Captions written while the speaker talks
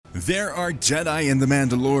There are Jedi in The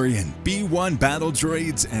Mandalorian, B-1 battle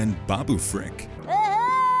droids, and Babu Frick.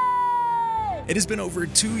 It has been over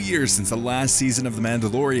 2 years since the last season of The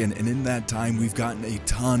Mandalorian, and in that time we've gotten a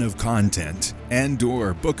ton of content.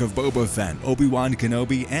 Andor, Book of Boba Fett, Obi-Wan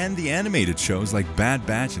Kenobi, and the animated shows like Bad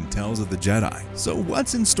Batch and Tales of the Jedi. So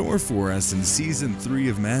what's in store for us in Season 3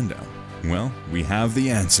 of Mando? Well, we have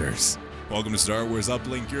the answers. Welcome to Star Wars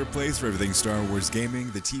Uplink, your place for everything Star Wars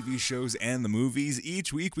gaming, the TV shows, and the movies.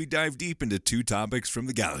 Each week we dive deep into two topics from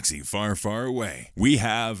the galaxy far, far away. We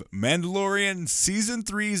have Mandalorian Season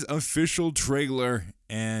 3's official trailer,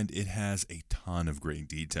 and it has a ton of great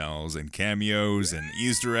details and cameos and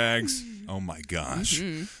Easter eggs. Oh my gosh.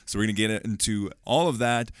 So we're going to get into all of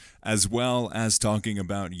that, as well as talking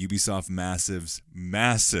about Ubisoft Massive's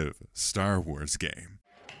massive Star Wars game.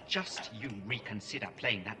 Just you reconsider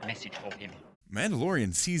playing that message for him.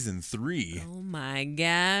 Mandalorian Season 3. Oh my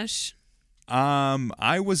gosh.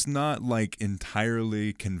 I was not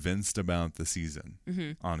entirely convinced about the season,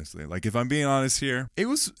 honestly. If I'm being honest here, it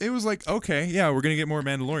was like, okay, yeah, we're going to get more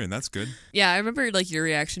Mandalorian. That's good. Yeah, I remember your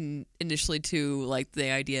reaction initially to the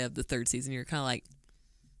idea of the third season. You're kind of like,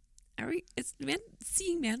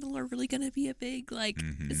 seeing Mandalore really going to be a big,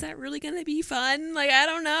 is that really going to be fun? I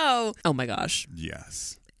don't know. Oh my gosh.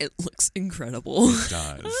 Yes. It looks incredible. It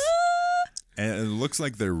does. And it looks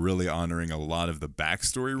like they're really honoring a lot of the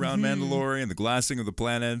backstory around Mandalorian, the glassing of the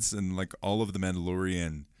planets, and all of the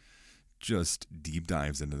Mandalorian just deep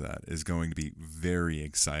dives into that is going to be very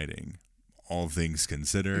exciting. All things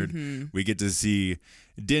considered. We get to see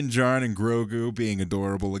Din Djarin and Grogu being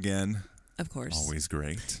adorable again. Of course. Always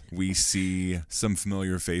great. We see some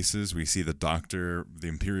familiar faces. We see the Doctor, the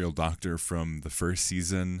Imperial Doctor from the first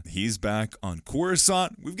season. He's back on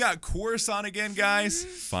Coruscant. We've got Coruscant again, guys.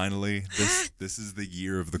 Finally, this is the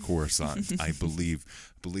year of the Coruscant. I believe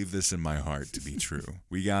this in my heart to be true.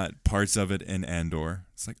 We got parts of it in Andor.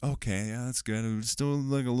 It's okay, yeah, that's good. It would still a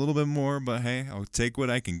little bit more, but hey, I'll take what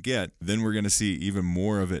I can get. Then we're going to see even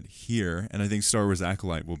more of it here, and I think Star Wars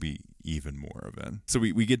Acolyte will be even more of it. So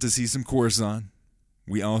we get to see some Coruscant.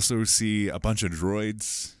 We also see a bunch of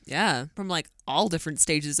droids. Yeah, from all different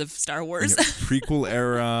stages of Star Wars. Prequel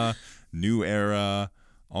era, new era,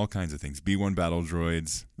 all kinds of things. B-1 battle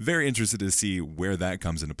droids. Very interested to see where that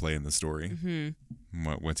comes into play in the story.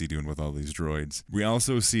 What's he doing with all these droids? We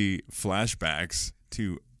also see flashbacks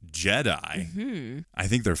to Jedi. I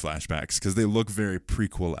think they're flashbacks because they look very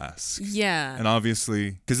prequel-esque. Yeah. And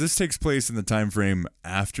obviously, because this takes place in the time frame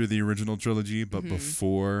after the original trilogy, but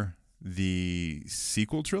before the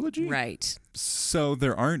sequel trilogy. Right. So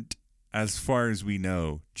there aren't, as far as we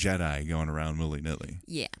know, Jedi going around willy-nilly.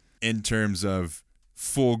 Yeah. In terms of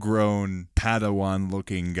full-grown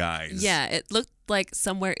Padawan-looking guys. Yeah, it looked like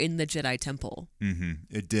somewhere in the Jedi Temple.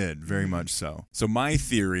 It did, very much so. So my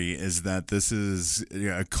theory is that this is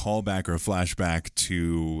a callback or a flashback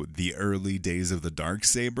to the early days of the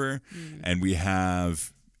Darksaber, and we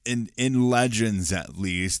have, in Legends at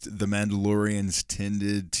least, the Mandalorians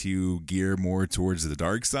tended to gear more towards the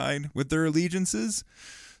dark side with their allegiances.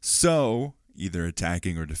 So either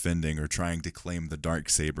attacking or defending or trying to claim the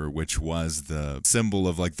Darksaber, which was the symbol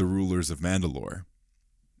of the rulers of Mandalore.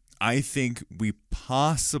 I think we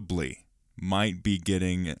possibly might be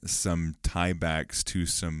getting some tiebacks to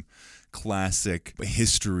some classic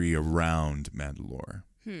history around Mandalore.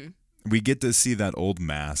 We get to see that old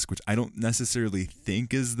mask, which I don't necessarily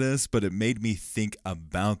think is this, but it made me think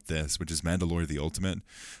about this, which is Mandalore the Ultimate,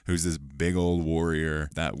 who's this big old warrior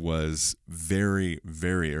that was very,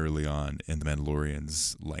 very early on in the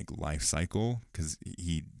Mandalorian's life cycle, because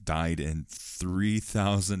he died in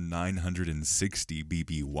 3,960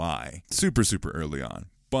 BBY. Super, super early on.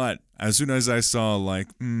 But as soon as I saw we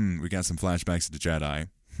got some flashbacks to the Jedi,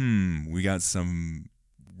 we got some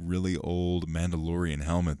really old Mandalorian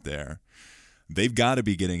helmet there. They've got to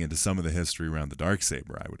be getting into some of the history around the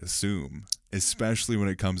Darksaber, I would assume, especially when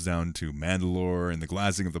it comes down to Mandalore and the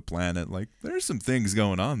glassing of the planet. There's some things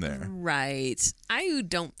going on there. Right. I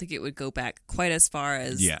don't think it would go back quite as far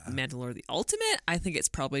as Mandalore the Ultimate. I think it's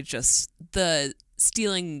probably just the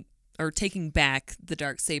stealing or taking back the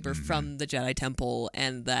Darksaber from the Jedi Temple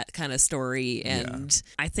and that kind of story. And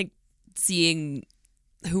I think seeing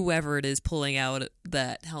whoever it is pulling out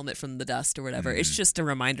that helmet from the dust or whatever, it's just a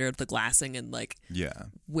reminder of the glassing and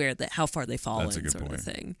where how far they fall in, sort of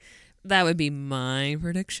thing. That would be my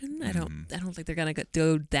prediction. I don't think they're gonna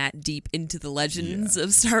go that deep into the legends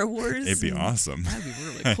of Star Wars. It'd be awesome. That'd be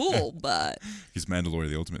really cool, but because Mandalore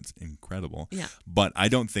the Ultimate's incredible. Yeah. But I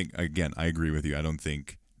don't think, again, I agree with you. I don't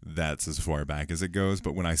think that's as far back as it goes.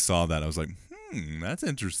 But when I saw that, I was like, that's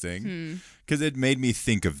interesting. Because it made me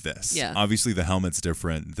think of this. Yeah. Obviously, the helmet's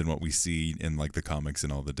different than what we see in like the comics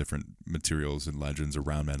and all the different materials and legends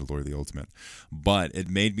around Mandalore the Ultimate. But it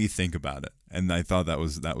made me think about it. And I thought that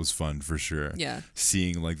was fun for sure. Yeah.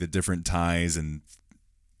 Seeing like the different ties and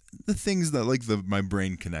the things that like my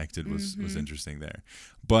brain connected was interesting there.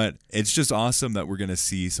 But it's just awesome that we're going to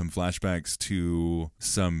see some flashbacks to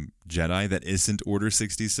some Jedi that isn't Order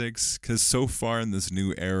 66, because so far in this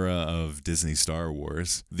new era of Disney Star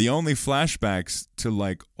Wars, the only flashbacks to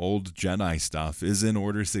like old Jedi stuff is in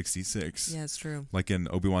Order 66. Yeah, it's true. Like in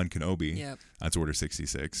Obi-Wan Kenobi. Yep. That's Order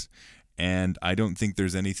 66. And I don't think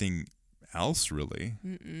there's anything else really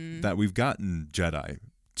that we've gotten Jedi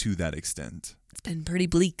to that extent. It's been pretty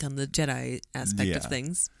bleak on the Jedi aspect of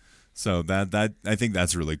things. So that I think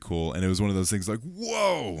that's really cool. And it was one of those things like,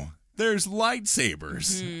 whoa, there's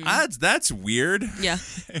lightsabers. That's weird. Yeah.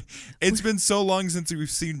 It's been so long since we've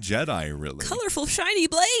seen Jedi, really. Colorful, shiny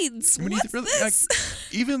blades. What's this?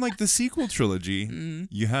 Even like the sequel trilogy,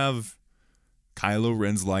 you have Kylo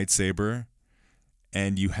Ren's lightsaber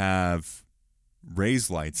and you have Rey's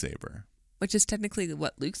lightsaber. Which is technically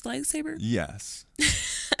what, Luke's lightsaber? Yes.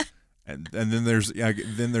 And then there's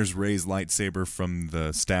Rey's lightsaber from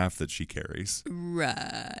the staff that she carries.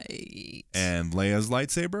 Right. And Leia's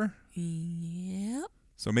lightsaber? Yep.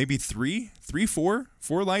 So maybe four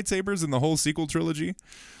lightsabers in the whole sequel trilogy.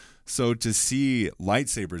 So to see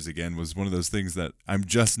lightsabers again was one of those things that I'm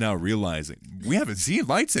just now realizing. We haven't seen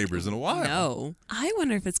lightsabers in a while. No. I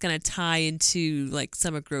wonder if it's going to tie into like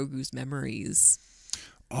some of Grogu's memories.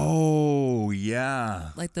 Oh,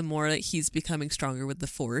 yeah. Like the more that he's becoming stronger with the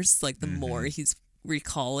Force, like the more he's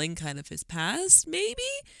recalling kind of his past, maybe?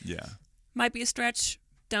 Yeah. Might be a stretch.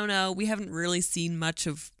 Don't know. We haven't really seen much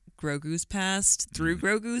of Grogu's past through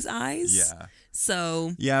Grogu's eyes. Yeah.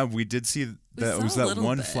 So. Yeah, we did see that. It was that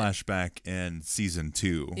one bit. flashback in season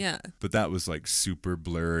 2. Yeah. But that was like super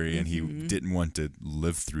blurry and he didn't want to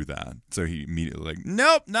live through that. So he immediately like,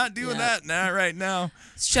 nope, not doing that. Not right now.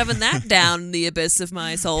 Shoving that down the abyss of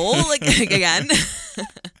my soul like again.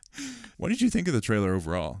 What did you think of the trailer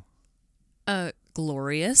overall?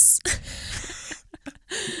 Glorious.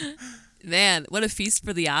 Man, what a feast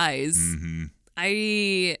for the eyes.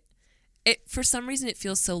 For some reason, it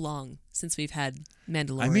feels so long since we've had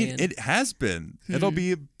Mandalorian. I mean, it has been. It'll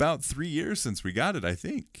be about 3 years since we got it, I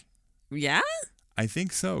think. Yeah? I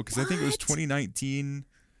think so, because I think it was 2019,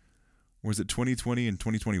 or was it 2020 and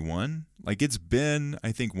 2021? Like, it's been,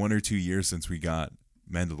 I think, 1 or 2 years since we got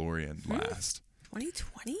Mandalorian last.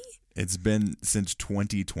 2020? It's been since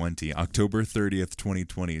 2020, October 30th,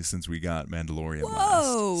 2020, since we got Mandalorian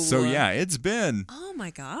last. So, yeah, it's been... Oh,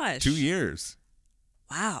 my gosh. 2 years.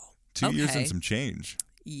 Wow. 2 years and some change.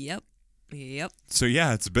 Yep. So,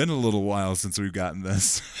 yeah, it's been a little while since we've gotten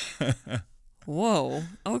this. Whoa.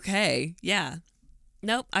 Okay. Yeah.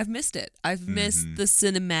 Nope. I've missed it. I've missed the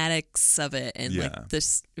cinematics of it and like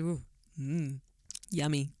this. Ooh,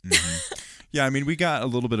 yummy. Yeah, I mean, we got a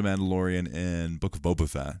little bit of Mandalorian in Book of Boba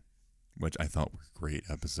Fett, which I thought were great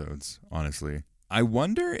episodes, honestly. I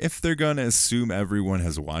wonder if they're going to assume everyone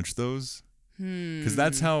has watched those. Because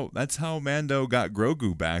that's how Mando got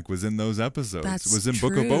Grogu back, was in those episodes. Was in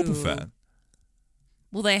Book of Boba Fett.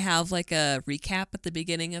 Will they have like a recap at the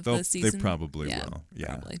beginning of the season? They probably will. Yeah.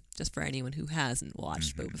 Probably. Just for anyone who hasn't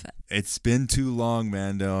watched Boba Fett. It's been too long,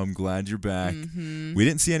 Mando. I'm glad you're back. We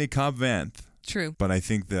didn't see any Cobb Vanth. True. But I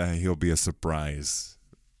think that he'll be a surprise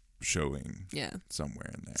showing. Yeah.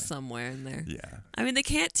 Somewhere in there. Somewhere in there. Yeah. I mean, they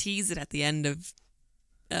can't tease it at the end of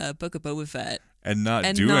Book of Boba Fett. And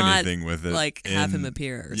not do anything with it. Like have him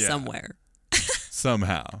appear somewhere.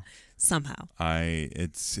 Somehow.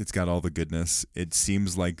 It's got all the goodness. It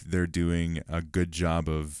seems like they're doing a good job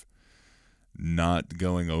of not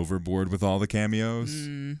going overboard with all the cameos.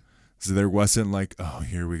 So there wasn't like, oh,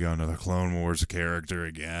 here we go, another Clone Wars character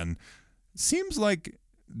again. Seems like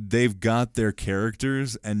they've got their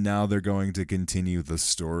characters and now they're going to continue the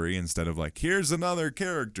story instead of like, here's another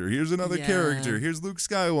character, here's another character, here's Luke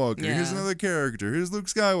Skywalker, here's another character, here's Luke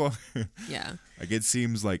Skywalker. Yeah. Like it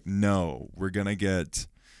seems like, no, we're going to get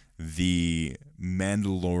the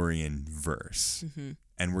Mandalorian verse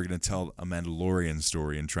and we're going to tell a Mandalorian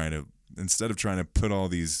story and instead of trying to put all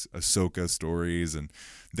these Ahsoka stories, and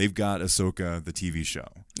they've got Ahsoka, the TV show.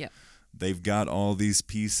 Yeah. They've got all these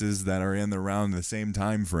pieces that are in around the same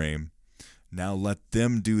time frame. Now let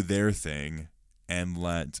them do their thing and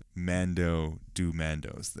let Mando do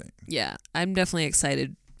Mando's thing. Yeah, I'm definitely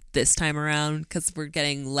excited this time around because we're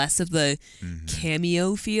getting less of the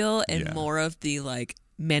cameo feel and more of the like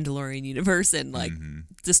Mandalorian universe and like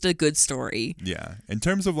just a good story. Yeah. In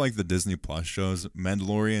terms of like the Disney Plus shows,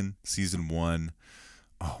 Mandalorian season 1,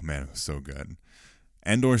 oh man, it was so good.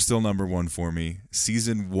 Andor's still number 1 for me.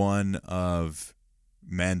 Season 1 of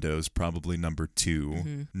Mando's probably number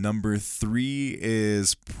 2. Number 3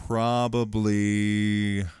 is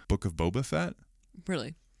probably Book of Boba Fett.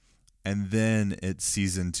 Really? And then it's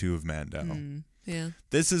season 2 of Mando. Yeah.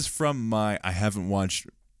 This is from I haven't watched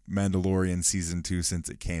Mandalorian season 2 since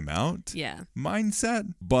it came out. Yeah.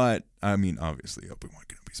 Mindset. But, I mean, obviously Obi-Wan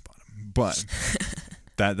Kenobi's bottom. But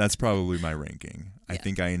that's probably my ranking. Yeah. I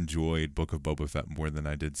think I enjoyed Book of Boba Fett more than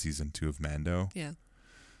I did season 2 of Mando. Yeah.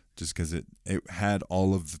 Just because it had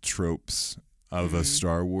all of the tropes of a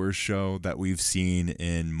Star Wars show that we've seen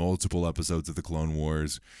in multiple episodes of the Clone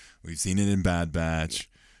Wars. We've seen it in Bad Batch.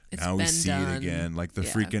 Now we see it again. Like the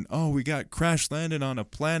freaking, we got crash landed on a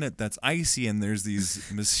planet that's icy and there's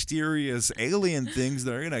these mysterious alien things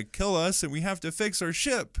that are going to kill us and we have to fix our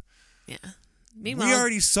ship. Yeah. Meanwhile, we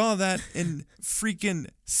already saw that in freaking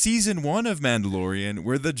season 1 of Mandalorian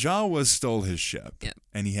where the Jawas stole his ship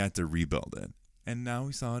and he had to rebuild it. And now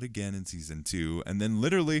we saw it again in season 2. And then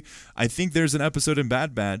literally, I think there's an episode in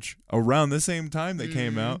Bad Batch around the same time that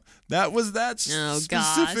came out. That was that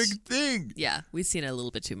specific thing. Yeah, we've seen it a little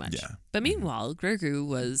bit too much. Yeah. But meanwhile, Grogu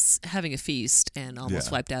was having a feast and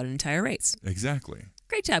almost wiped out an entire race. Exactly.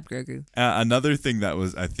 Great job, Grogu. Another thing that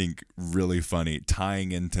was, I think, really funny,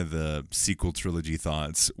 tying into the sequel trilogy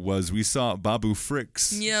thoughts, was we saw Babu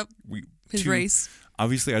Frick's... Yep, his race.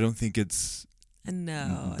 Obviously, I don't think it's...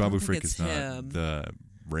 No, Babu Frick is not the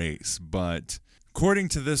race, but according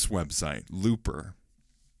to this website, Looper,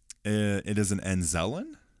 it is an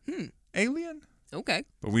Anzellan alien. Okay,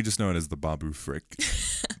 but we just know it as the Babu Frick.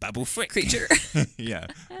 Babu Frick creature. Yeah,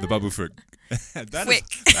 the Babu Frick.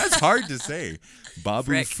 That's hard to say.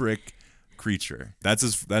 Babu Frick creature.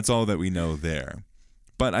 That's all that we know there.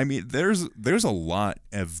 But I mean, there's a lot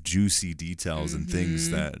of juicy details and things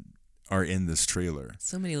that are in this trailer.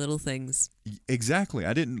 So many little things. Exactly.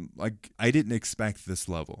 I didn't expect this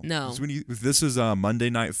level. No. This is a Monday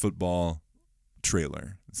Night Football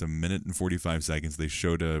trailer. It's 1 minute and 45 seconds. They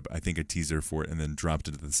showed I think a teaser for it and then dropped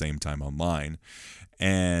it at the same time online.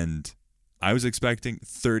 And I was expecting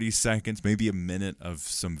 30 seconds, maybe a minute of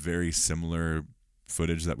some very similar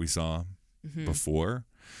footage that we saw before.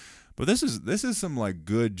 But this is some like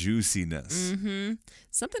good juiciness.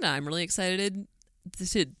 Something I'm really excited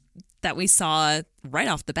that we saw right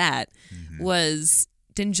off the bat was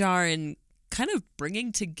Din Djarin kind of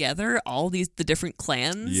bringing together all the different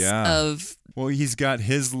clans of... Well, he's got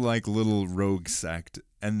his like little rogue sect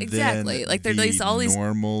and exactly. Then like there's all these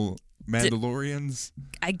normal Mandalorians.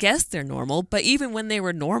 I guess they're normal, but even when they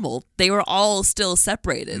were normal, they were all still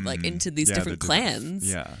separated like into these different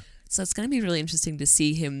clans. Yeah. So it's going to be really interesting to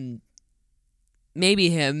see him. Maybe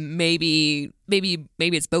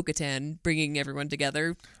it's Bo-Katan bringing everyone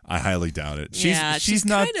together. I highly doubt it. She's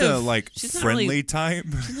not the like friendly really, type.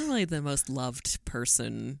 She's not really the most loved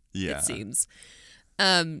person. It seems.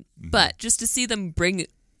 But just to see them bring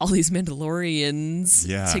all these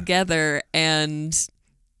Mandalorians together and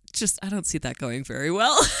just I don't see that going very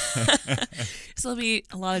well. So there'll be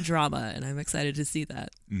a lot of drama, and I'm excited to see that.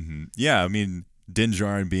 Yeah, I mean. Din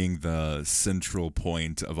Djarin being the central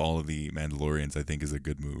point of all of the Mandalorians, I think, is a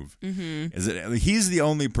good move. He's the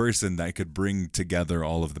only person that could bring together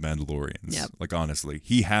all of the Mandalorians. Yep. Like, honestly,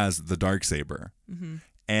 he has the Darksaber,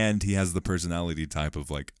 and he has the personality type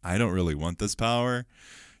of like, I don't really want this power.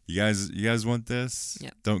 You guys want this?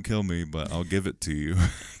 Yep. Don't kill me, but I'll give it to you,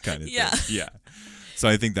 kind of thing. Yeah. So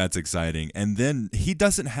I think that's exciting. And then he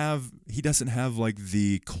doesn't have like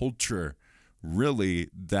the culture. Really,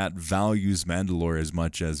 that values Mandalore as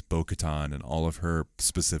much as Bo-Katan and all of her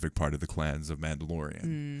specific part of the clans of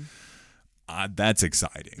Mandalorian. That's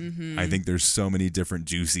exciting. I think there's so many different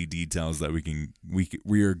juicy details that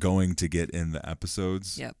we are going to get in the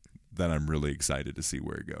episodes that I'm really excited to see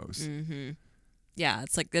where it goes. Yeah,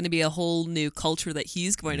 it's like going to be a whole new culture that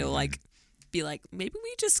he's going to like be like, maybe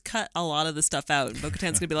we just cut a lot of the stuff out. And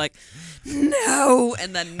Bo-Katan's going to be like, no.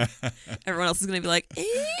 And then everyone else is going to be like, eh.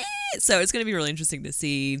 So it's going to be really interesting to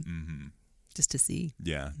see. Just to see.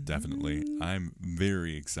 Yeah, definitely. I'm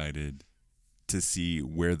very excited to see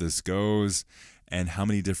where this goes and how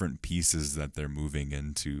many different pieces that they're moving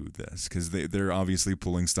into this. Because they're obviously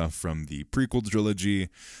pulling stuff from the prequel trilogy.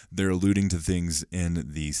 They're alluding to things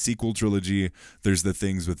in the sequel trilogy. There's the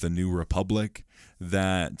things with the New Republic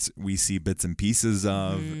that we see bits and pieces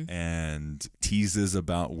of and teases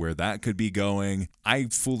about where that could be going. I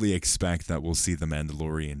fully expect that we'll see the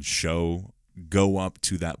Mandalorian show go up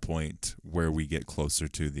to that point where we get closer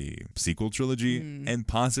to the sequel trilogy and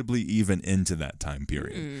possibly even into that time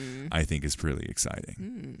period, I think is pretty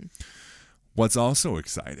exciting. What's also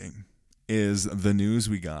exciting is the news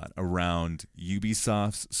we got around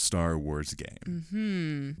Ubisoft's Star Wars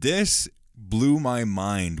game. This blew my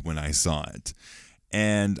mind when I saw it.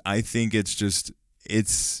 And I think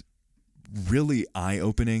it's really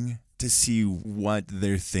eye-opening to see what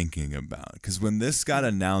they're thinking about. Because when this got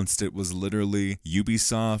announced, it was literally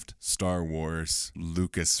Ubisoft, Star Wars,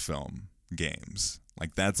 Lucasfilm games.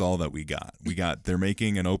 Like, that's all that we got. They're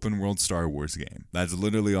making an open world Star Wars game. That's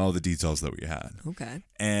literally all the details that we had. Okay.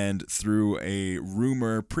 And through a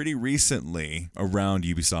rumor pretty recently around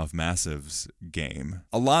Ubisoft Massive's game,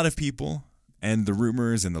 a lot of people, and the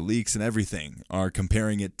rumors and the leaks and everything, are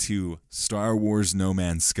comparing it to Star Wars No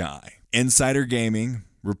Man's Sky. Insider Gaming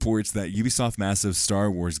reports that Ubisoft Massive's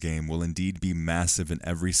Star Wars game will indeed be massive in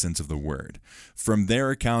every sense of the word. From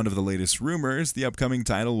their account of the latest rumors, the upcoming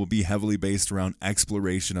title will be heavily based around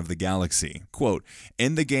exploration of the galaxy. Quote,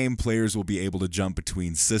 in the game, players will be able to jump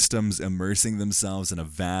between systems, immersing themselves in a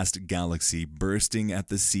vast galaxy, bursting at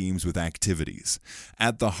the seams with activities.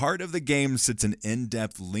 At the heart of the game sits an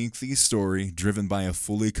in-depth, lengthy story driven by a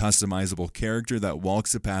fully customizable character that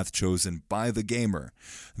walks a path chosen by the gamer.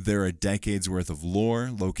 There are decades worth of lore,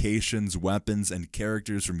 locations, weapons, and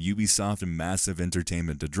characters from Ubisoft and Massive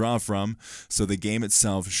Entertainment to draw from, so the game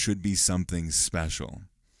itself should be something special.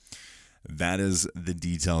 That is the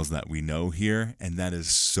details that we know here, and that is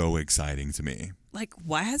so exciting to me. Like,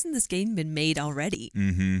 why hasn't this game been made already?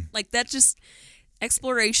 Like, that just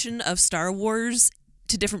exploration of Star Wars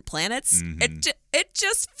to different planets, it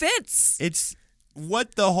just fits. It's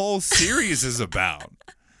what the whole series is about.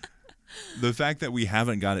 The fact that we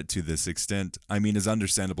haven't got it to this extent, I mean, is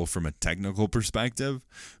understandable from a technical perspective,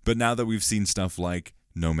 but now that we've seen stuff like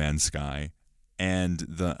No Man's Sky and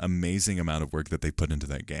the amazing amount of work that they put into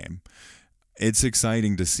that game, it's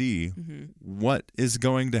exciting to see what is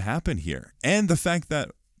going to happen here. And the fact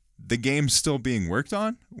that the game's still being worked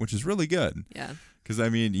on, which is really good. Yeah. Because, I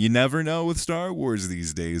mean, you never know with Star Wars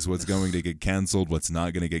these days what's going to get canceled, what's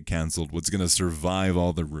not going to get canceled, what's going to survive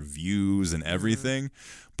all the reviews and everything.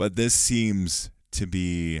 But this seems to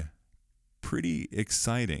be pretty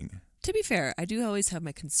exciting. To be fair, I do always have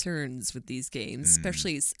my concerns with these games,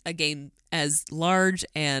 especially a game as large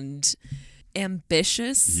and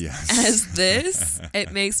ambitious as this.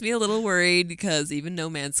 It makes me a little worried because even No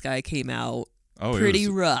Man's Sky came out pretty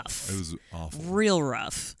rough. It was awful. Real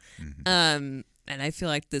rough. And I feel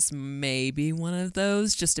like this may be one of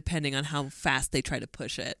those, just depending on how fast they try to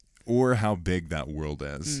push it. Or how big that world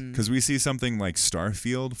is. Because we see something like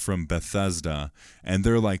Starfield from Bethesda, and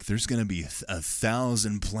they're like, there's going to be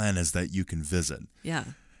 1,000 planets that you can visit. Yeah.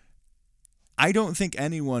 I don't think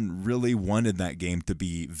anyone really wanted that game to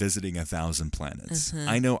be visiting 1,000 planets.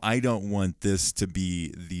 I know I don't want this to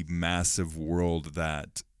be the massive world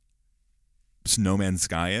that No Man's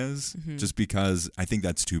Sky is, just because I think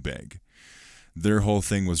that's too big. Their whole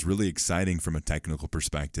thing was really exciting from a technical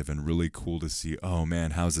perspective and really cool to see, oh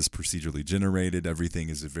man, how is this procedurally generated? Everything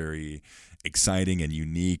is very exciting and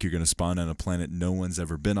unique. You're going to spawn on a planet no one's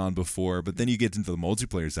ever been on before. But then you get into the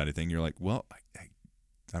multiplayer side of thing. You're like, well,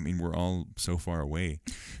 I mean, we're all so far away.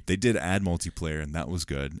 They did add multiplayer, and that was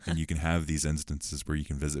good. And you can have these instances where you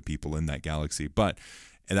can visit people in that galaxy. But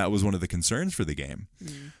that was one of the concerns for the game.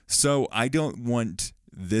 So I don't want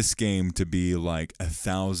this game to be like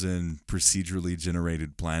 1,000 procedurally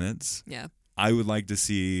generated planets. Yeah. I would like to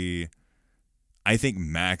see, I think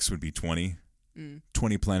max would be 20.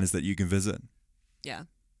 20 planets that you can visit. Yeah.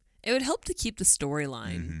 It would help to keep the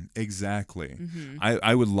storyline. Exactly.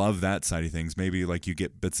 I would love that side of things. Maybe like you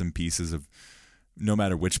get bits and pieces of, no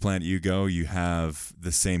matter which planet you go, you have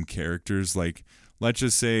the same characters. Like, let's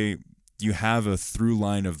just say you have a through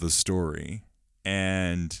line of the story,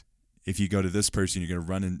 and if you go to this person, you're going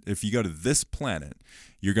to run in. If you go to this planet,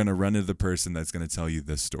 you're going to run into the person that's going to tell you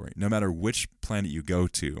this story, no matter which planet you go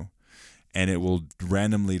to, and it will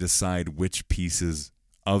randomly decide which pieces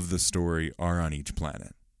of the story are on each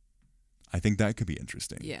planet. I think that could be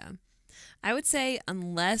interesting. Yeah. I would say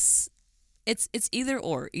unless it's either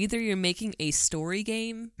or. Either you're making a story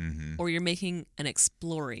game or you're making an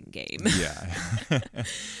exploring game. Yeah.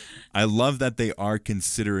 I love that they are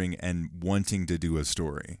considering and wanting to do a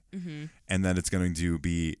story, and that it's going to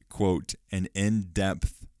be, quote, an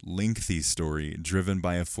in-depth, lengthy story driven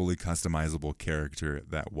by a fully customizable character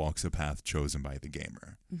that walks a path chosen by the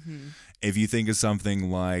gamer. If you think of something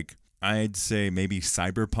like, I'd say maybe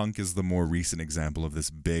Cyberpunk is the more recent example of this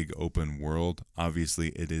big open world. Obviously,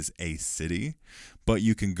 it is a city, but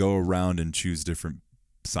you can go around and choose different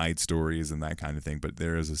side stories and that kind of thing, but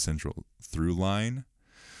there is a central through line.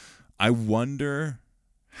 I wonder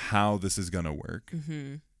how this is going to work.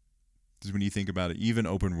 Because when you think about it, even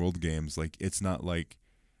open world games, like it's not like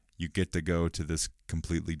you get to go to this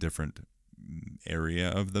completely different area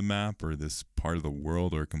of the map or this part of the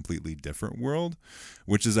world or a completely different world,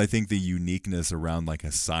 which is, I think, the uniqueness around like a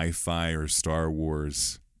sci-fi or Star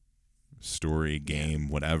Wars story game,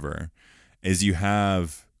 whatever, is you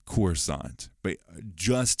have Coruscant, but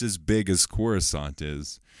just as big as Coruscant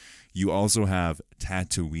is, you also have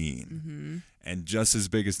Tatooine. And just as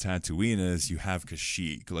big as Tatooine is, you have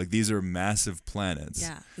Kashyyyk. Like, these are massive planets.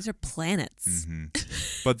 Yeah, these are planets.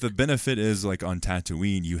 But the benefit is, like, on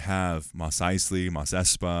Tatooine, you have Mos Eisley, Mos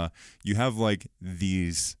Espa. You have, like,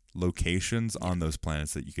 these locations on those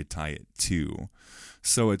planets that you could tie it to.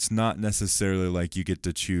 So it's not necessarily like you get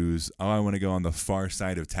to choose, oh, I want to go on the far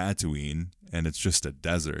side of Tatooine, and it's just a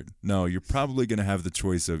desert. No, you're probably going to have the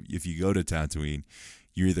choice of, if you go to Tatooine,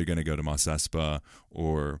 you're either going to go to Mos Espa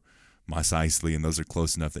or Mos Eisley, and those are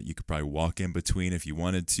close enough that you could probably walk in between if you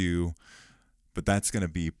wanted to. But that's going to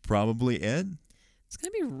be probably it. It's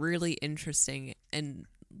going to be really interesting, and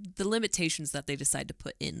the limitations that they decide to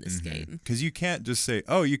put in this game. Because you can't just say,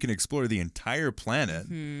 oh, you can explore the entire planet.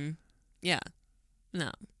 Yeah.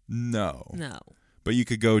 No. But you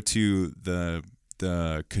could go to the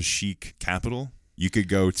Kashyyyk capital. You could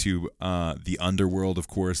go to the underworld of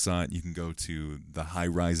Coruscant. You can go to the high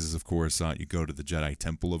rises of Coruscant. You go to the Jedi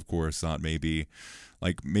Temple of Coruscant, maybe.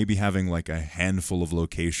 Like, maybe having like a handful of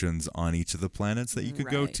locations on each of the planets that you could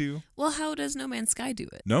go to. Well, how does No Man's Sky do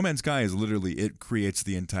it? No Man's Sky is literally, it creates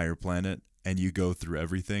the entire planet, and you go through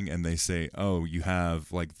everything, and they say, oh, you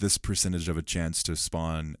have like this percentage of a chance to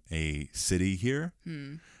spawn a city here,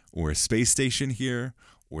 or a space station here,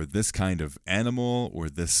 or this kind of animal, or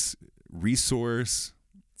this resource.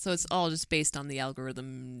 So it's all just based on the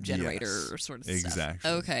algorithm generator sort of stuff. Exactly.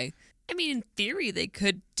 Okay. I mean, in theory, they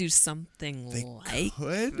could do something like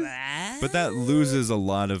that. But that loses a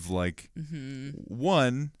lot of, like,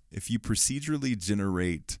 one, if you procedurally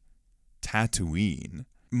generate Tatooine,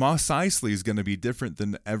 Mos Eisley is going to be different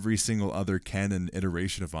than every single other canon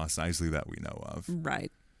iteration of Mos Eisley that we know of.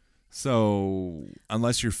 Right. So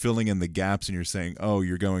unless you're filling in the gaps and you're saying, oh,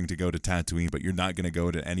 you're going to go to Tatooine, but you're not going to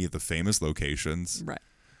go to any of the famous locations. Right.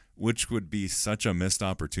 Which would be such a missed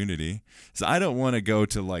opportunity. So I don't want to go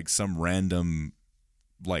to like some random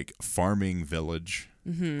like farming village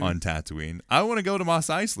on Tatooine. I want to go to Mos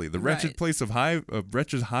Eisley, the wretched place of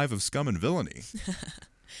wretched hive of scum and villainy.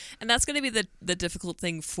 And that's going to be the difficult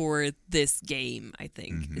thing for this game, I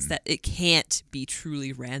think, is that it can't be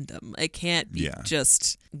truly random. It can't be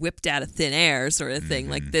just whipped out of thin air sort of thing.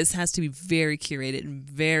 Like, this has to be very curated and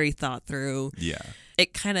very thought through. Yeah.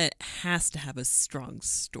 It kind of has to have a strong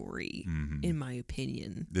story, in my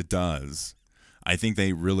opinion. It does. I think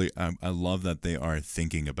they really, I love that they are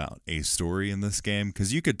thinking about a story in this game,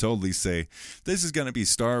 because you could totally say, this is going to be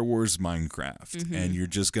Star Wars Minecraft, and you're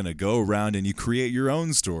just going to go around and you create your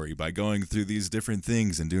own story by going through these different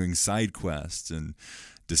things and doing side quests and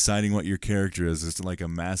deciding what your character is. It's like a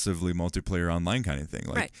massively multiplayer online kind of thing.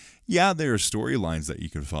 Like, yeah, there are storylines that you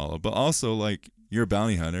can follow, but also, like, you're a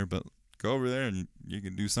bounty hunter, but go over there and you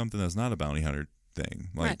can do something that's not a bounty hunter thing.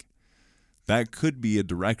 Like, that could be a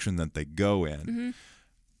direction that they go in.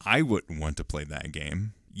 I wouldn't want to play that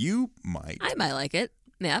game. You might. I might like it.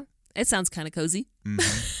 Yeah. It sounds kind of cozy.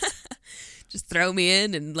 Just throw me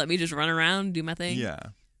in and let me just run around, do my thing. Yeah.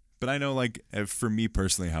 But I know, like, for me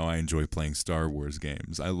personally, how I enjoy playing Star Wars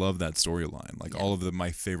games. I love that storyline. Like, all of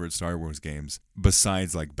my favorite Star Wars games,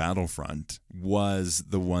 besides, like, Battlefront, was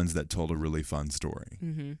the ones that told a really fun story.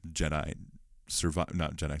 Jedi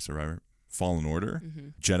Survivor. Fallen Order,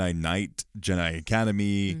 Jedi Knight, Jedi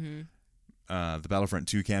Academy, the Battlefront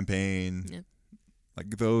 2 campaign.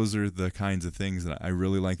 Like, those are the kinds of things that I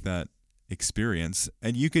really like that experience.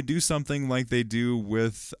 And you could do something like they do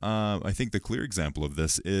with, I think the clear example of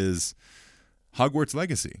this is Hogwarts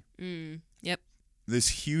Legacy. Yep.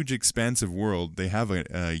 This huge expansive world, they have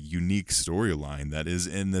a unique storyline that is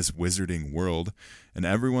in this wizarding world, and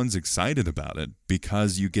everyone's excited about it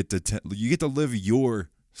because you get to live your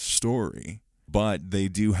story. But they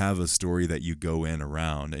do have a story that you go in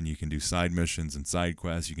around, and you can do side missions and side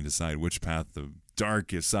quests. You can decide which path, the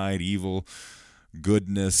dark side, evil,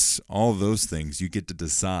 goodness, all those things you get to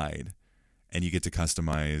decide, and you get to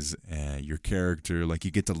customize your character. Like,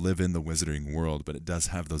 you get to live in the wizarding world, but it does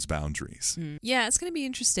have those boundaries. Yeah, it's going to be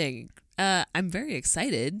interesting. I'm very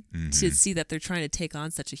excited to see that they're trying to take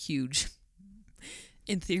on such a huge,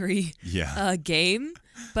 in theory, game.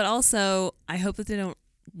 But also, I hope that they don't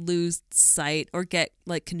lose sight or get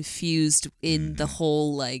like confused in the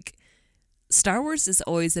whole like Star Wars is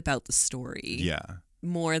always about the story. Yeah.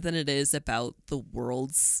 More than it is about the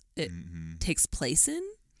worlds it takes place in.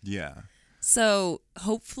 Yeah. So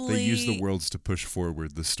hopefully they use the worlds to push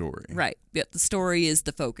forward the story. Right. Yeah, the story is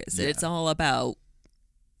the focus. Yeah. It's all about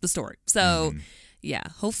the story. So yeah,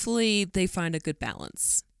 hopefully they find a good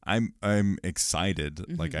balance. I'm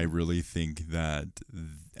excited. Like I really think that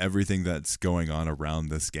everything that's going on around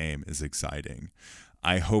this game is exciting.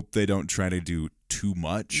 I hope they don't try to do too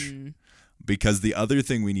much. Because the other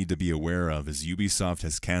thing we need to be aware of is Ubisoft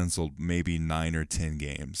has canceled maybe 9 or 10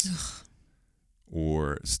 games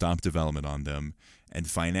or stopped development on them. And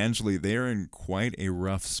financially, they're in quite a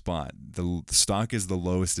rough spot. The stock is the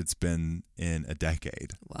lowest it's been in a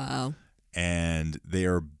decade. Wow. And they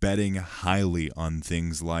are betting highly on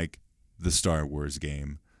things like the Star Wars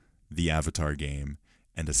game, the Avatar game,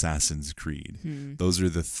 and Assassin's Creed. Those are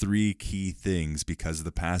the 3 key things because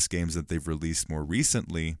the past games that they've released more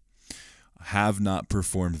recently have not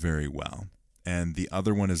performed very well. And the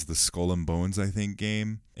other one is the Skull and Bones, I think,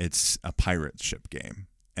 game. It's a pirate ship game.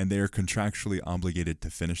 And they're contractually obligated to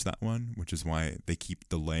finish that one, which is why they keep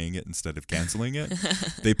delaying it instead of canceling it.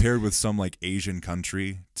 They paired with some like Asian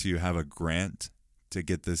country to have a grant to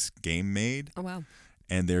get this game made. Oh, wow.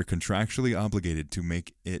 And they're contractually obligated to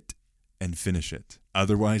make it and finish it.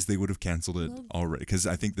 Otherwise, they would have canceled it already. Because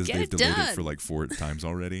I think they've delayed it for like 4 times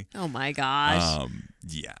already. Oh my gosh.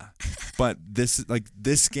 Yeah. But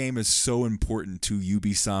this game is so important to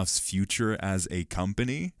Ubisoft's future as a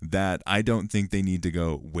company that I don't think they need to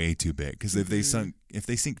go way too big. Because if they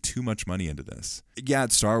sink too much money into this, yeah,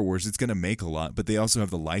 it's Star Wars. It's going to make a lot, but they also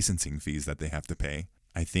have the licensing fees that they have to pay.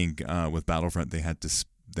 I think with Battlefront, they had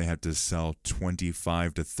to sell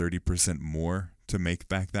 25 to 30% more to make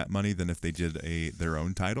back that money than if they did their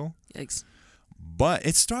own title. Yikes. But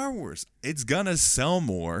it's Star Wars. It's gonna sell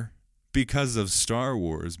more because of Star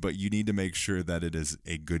Wars, but you need to make sure that it is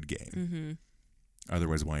a good game.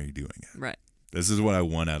 Otherwise, why are you doing it? Right. This is what I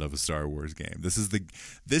want out of a Star Wars game.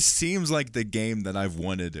 This seems like the game that I've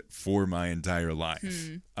wanted for my entire life.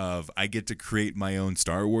 I get to create my own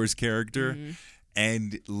Star Wars character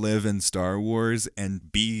and live in Star Wars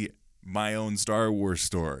and be my own Star Wars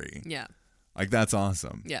story. Yeah. Like, that's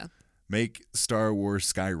awesome. Yeah. Make Star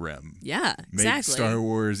Wars Skyrim. Yeah, exactly. Make Star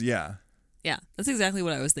Wars, yeah. Yeah, that's exactly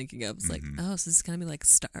what I was thinking of. It's like, so this is going to be like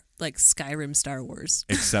Skyrim Star Wars.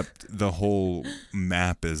 Except the whole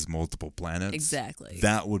map is multiple planets. Exactly.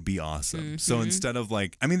 That would be awesome. So instead of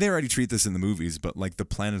like, I mean, they already treat this in the movies, but like the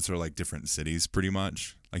planets are like different cities pretty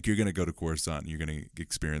much. Like you're going to go to Coruscant, you're going to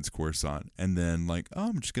experience Coruscant. And then like, oh,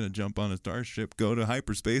 I'm just going to jump on a starship, go to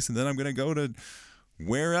hyperspace, and then I'm going to go to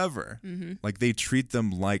wherever. Like they treat them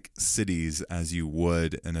like cities as you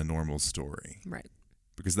would in a normal story. Right.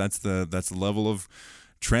 Because that's the level of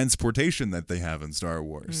transportation that they have in Star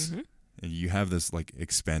Wars. And you have this like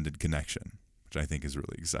expanded connection, which I think is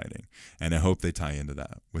really exciting. And I hope they tie into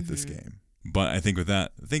that with this game. But I think with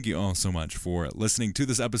that, thank you all so much for listening to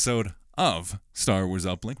this episode of Star Wars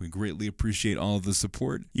Uplink. We greatly appreciate all of the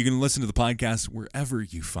support. You can listen to the podcast wherever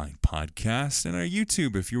you find podcasts, and our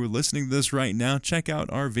YouTube. If you were listening to this right now, check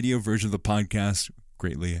out our video version of the podcast.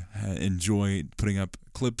 Greatly enjoy putting up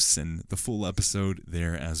clips and the full episode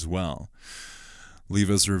there as well. Leave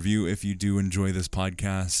us a review if you do enjoy this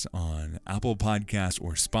podcast on Apple Podcasts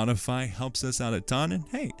or Spotify. Helps us out a ton. And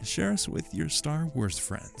hey, share us with your Star Wars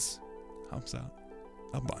friends. Helps out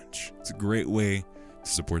a bunch. It's a great way to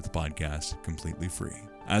support the podcast completely free.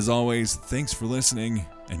 As always, thanks for listening,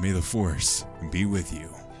 and may the Force be with you.